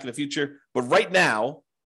come back in the future, but right now,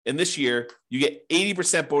 in this year, you get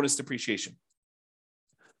 80% bonus depreciation.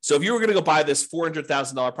 So if you were going to go buy this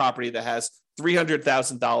 $400,000 property that has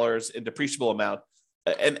 $300,000 in depreciable amount,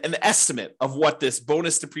 an estimate of what this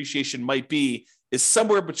bonus depreciation might be is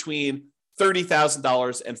somewhere between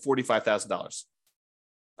 $30,000 and $45,000.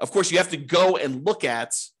 Of course, you have to go and look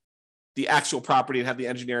at the actual property and have the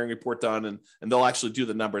engineering report done, and they'll actually do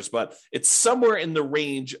the numbers. But it's somewhere in the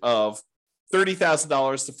range of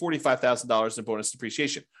 $30,000 to $45,000 in bonus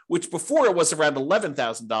depreciation, which before it was around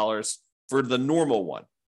 $11,000 for the normal one.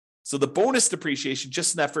 So the bonus depreciation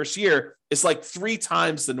just in that first year is like 3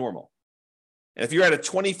 times the normal. And if you're at a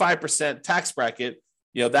 25% tax bracket,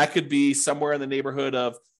 that could be somewhere in the neighborhood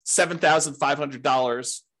of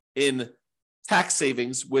 $7,500 in tax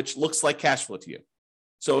savings, which looks like cash flow to you.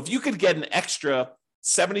 So if you could get an extra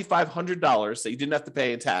 $7,500 that you didn't have to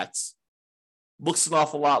pay in tax, looks an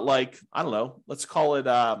awful lot like, I don't know, let's call it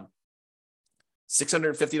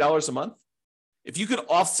 $650 a month. If you could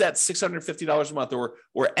offset $650 a month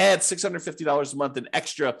or add $650 a month in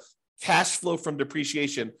extra cash flow from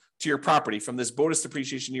depreciation to your property from this bonus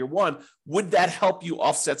depreciation year one, would that help you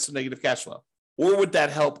offset some negative cash flow? Or would that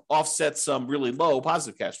help offset some really low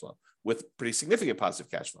positive cash flow with pretty significant positive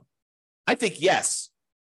cash flow? I think yes.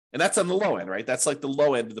 And that's on the low end, right? That's like the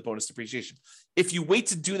low end of the bonus depreciation. If you wait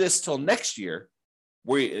to do this till next year,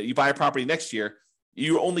 where you buy a property next year,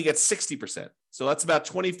 you only get 60%. So that's about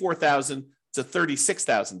 $24,000 to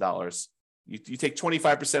 $36,000. You take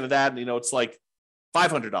 25% of that, and it's like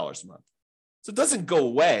 $500 a month. So it doesn't go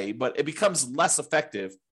away, but it becomes less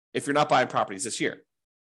effective if you're not buying properties this year.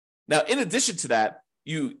 Now, in addition to that,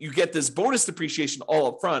 you get this bonus depreciation all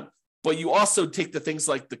up front, but you also take the things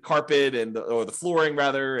like the carpet or the flooring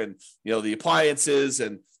rather, and the appliances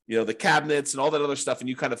and the cabinets and all that other stuff, and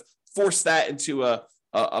you kind of force that into a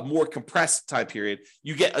more compressed time period.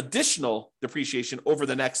 You get additional depreciation over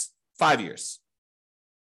the next 5 years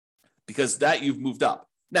because that you've moved up.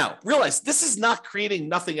 Now, realize this is not creating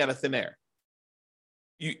nothing out of thin air.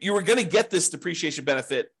 You were going to get this depreciation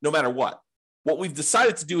benefit no matter what. What we've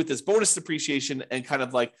decided to do with this bonus depreciation and kind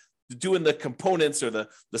of like doing the components or the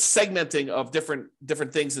segmenting of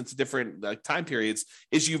different things into different time periods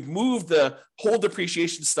is you've moved the whole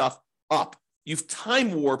depreciation stuff up. You've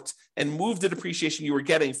time warped and moved the depreciation you were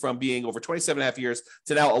getting from being over 27 and a half years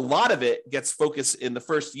to now a lot of it gets focused in the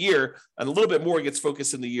first year and a little bit more gets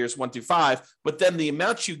focused in the years 1 through 5. But then the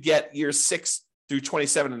amount you get years 6 through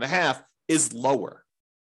 27 and a half is lower.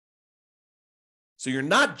 So you're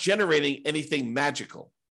not generating anything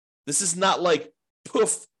magical. This is not like,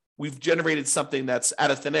 poof, we've generated something that's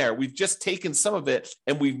out of thin air. We've just taken some of it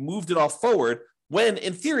and we've moved it all forward when,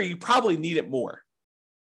 in theory, you probably need it more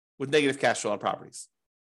with negative cash flow on properties.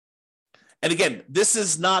 And again, this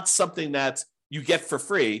is not something that you get for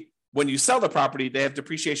free. When you sell the property, they have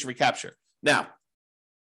depreciation recapture. Now,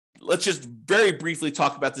 let's just very briefly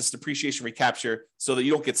talk about this depreciation recapture so that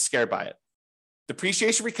you don't get scared by it.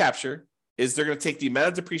 Depreciation recapture is they're going to take the amount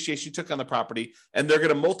of depreciation you took on the property and they're going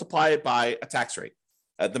to multiply it by a tax rate.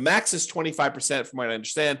 The max is 25% from what I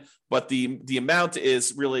understand, but the amount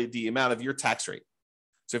is really the amount of your tax rate.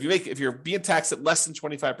 So if you're being taxed at less than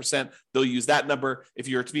 25%, they'll use that number. If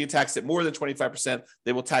you're being taxed at more than 25%,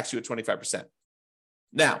 they will tax you at 25%.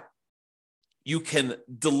 Now, you can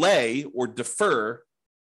delay or defer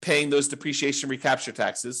paying those depreciation recapture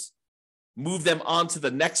taxes, move them onto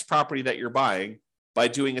the next property that you're buying by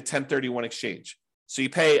doing a 1031 exchange. So you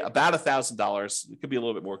pay about $1,000. It could be a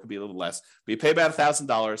little bit more, it could be a little less, but you pay about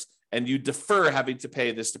 $1,000 and you defer having to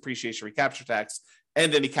pay this depreciation recapture tax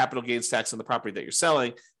and any capital gains tax on the property that you're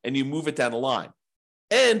selling, and you move it down the line.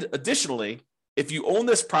 And additionally, if you own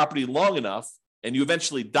this property long enough and you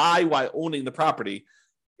eventually die while owning the property,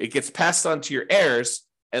 it gets passed on to your heirs,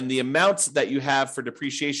 and the amounts that you have for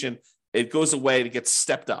depreciation, it goes away and it gets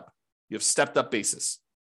stepped up. You have stepped up basis.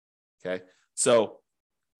 Okay. So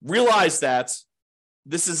realize that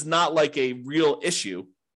this is not like a real issue.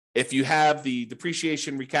 If you have the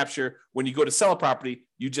depreciation recapture, when you go to sell a property,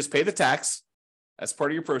 you just pay the tax as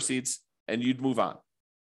part of your proceeds and you'd move on.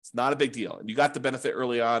 It's not a big deal. And you got the benefit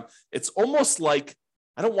early on. It's almost like,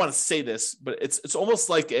 I don't want to say this, but it's almost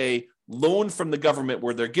like a loan from the government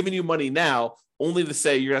where they're giving you money now only to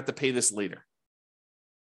say you're going to have to pay this later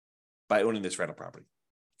by owning this rental property.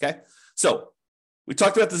 Okay. So we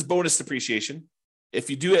talked about this bonus depreciation.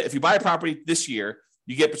 If you buy a property this year,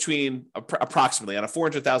 you get between approximately on a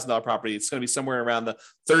 $400,000 property, it's going to be somewhere around the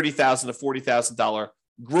 $30,000 to $40,000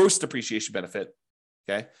 gross depreciation benefit.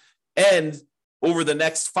 Okay. And over the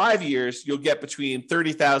next 5 years, you'll get between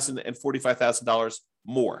 $30,000 and $45,000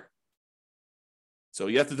 more. So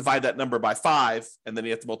you have to divide that number by 5, and then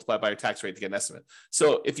you have to multiply by your tax rate to get an estimate.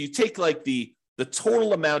 So if you take like the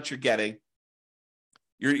total amount you're getting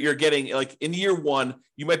like in year one,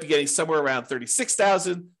 you might be getting somewhere around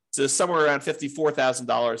 $36,000 to somewhere around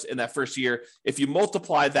 $54,000 in that first year. If you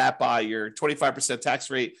multiply that by your 25% tax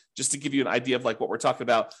rate, just to give you an idea of like what we're talking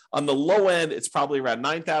about, on the low end, it's probably around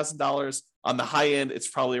 $9,000. On the high end, it's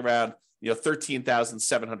probably around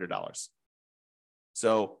 $13,700.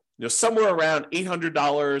 So somewhere around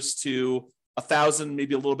 $800 to $1,000,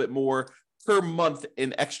 maybe a little bit more per month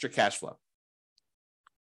in extra cash flow.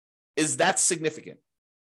 Is that significant?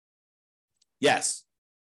 Yes,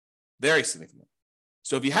 very significant.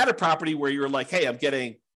 So if you had a property where you're like, hey, I'm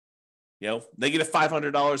getting, negative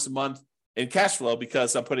 $500 a month in cash flow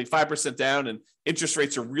because I'm putting 5% down and interest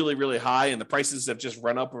rates are really, really high and the prices have just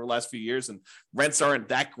run up over the last few years and rents aren't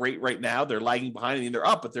that great right now. They're lagging behind. I mean, they're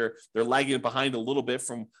up, but they're lagging behind a little bit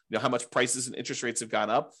from how much prices and interest rates have gone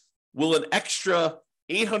up. Will an extra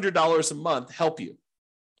 $800 a month help you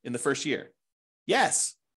in the first year?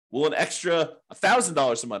 Yes. Will an extra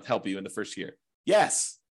 $1,000 a month help you in the first year?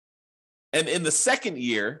 Yes. And in the second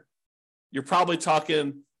year, you're probably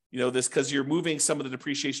talking, this because you're moving some of the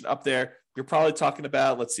depreciation up there. You're probably talking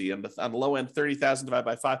about, let's see, on the low end, 30,000 divided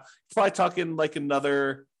by 5. You're probably talking like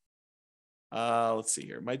another, let's see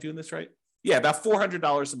here. Am I doing this right? Yeah, about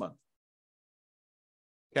 $400 a month.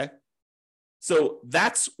 Okay. So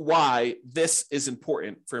that's why this is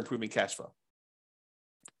important for improving cash flow.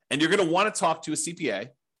 And you're going to want to talk to a CPA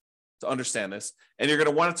to understand this. And you're going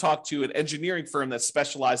to want to talk to an engineering firm that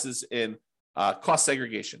specializes in cost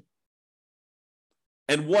segregation.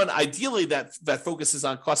 And one ideally that focuses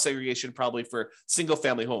on cost segregation probably for single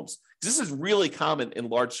family homes. This is really common in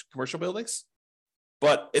large commercial buildings,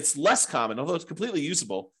 but it's less common, although it's completely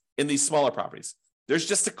usable in these smaller properties. There's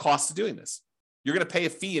just a cost to doing this. You're going to pay a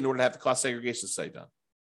fee in order to have the cost segregation study done,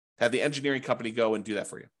 to have the engineering company go and do that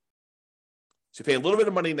for you. So you pay a little bit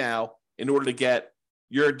of money now in order to get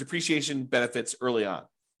your depreciation benefits early on.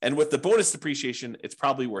 And with the bonus depreciation, it's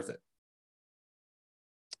probably worth it.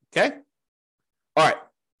 Okay? All right.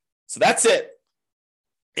 So that's it.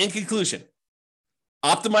 In conclusion,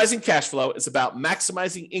 optimizing cash flow is about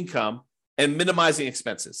maximizing income and minimizing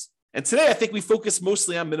expenses. And today, I think we focus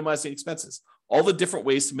mostly on minimizing expenses, all the different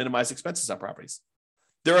ways to minimize expenses on properties.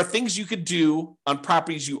 There are things you could do on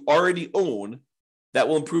properties you already own that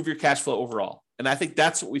will improve your cash flow overall. And I think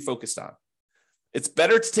that's what we focused on. It's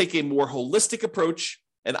better to take a more holistic approach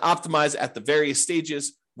and optimize at the various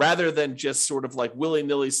stages rather than just sort of like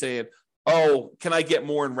willy-nilly saying, oh, can I get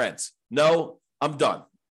more in rent? No, I'm done.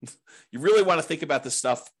 You really want to think about this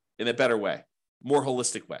stuff in a better way, more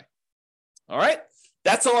holistic way. All right.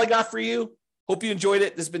 That's all I got for you. Hope you enjoyed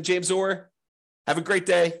it. This has been James Orr. Have a great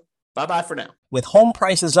day. Bye-bye for now. With home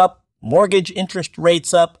prices up, mortgage interest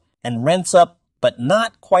rates up, and rents up, but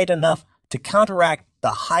not quite enough to counteract the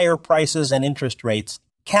higher prices and interest rates,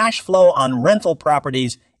 cash flow on rental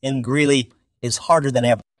properties in Greeley is harder than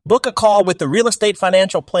ever. Book a call with the Real Estate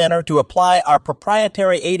Financial Planner to apply our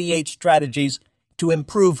proprietary 88 strategies to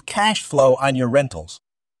improve cash flow on your rentals.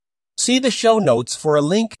 See the show notes for a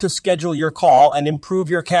link to schedule your call and improve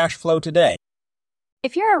your cash flow today.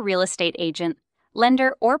 If you're a real estate agent,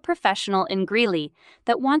 lender, or professional in Greeley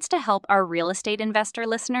that wants to help our real estate investor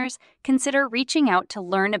listeners, consider reaching out to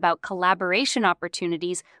learn about collaboration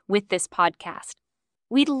opportunities with this podcast.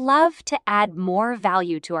 We'd love to add more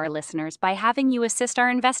value to our listeners by having you assist our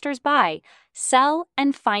investors buy, sell,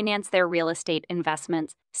 and finance their real estate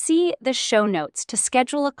investments. See the show notes to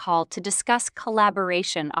schedule a call to discuss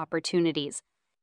collaboration opportunities.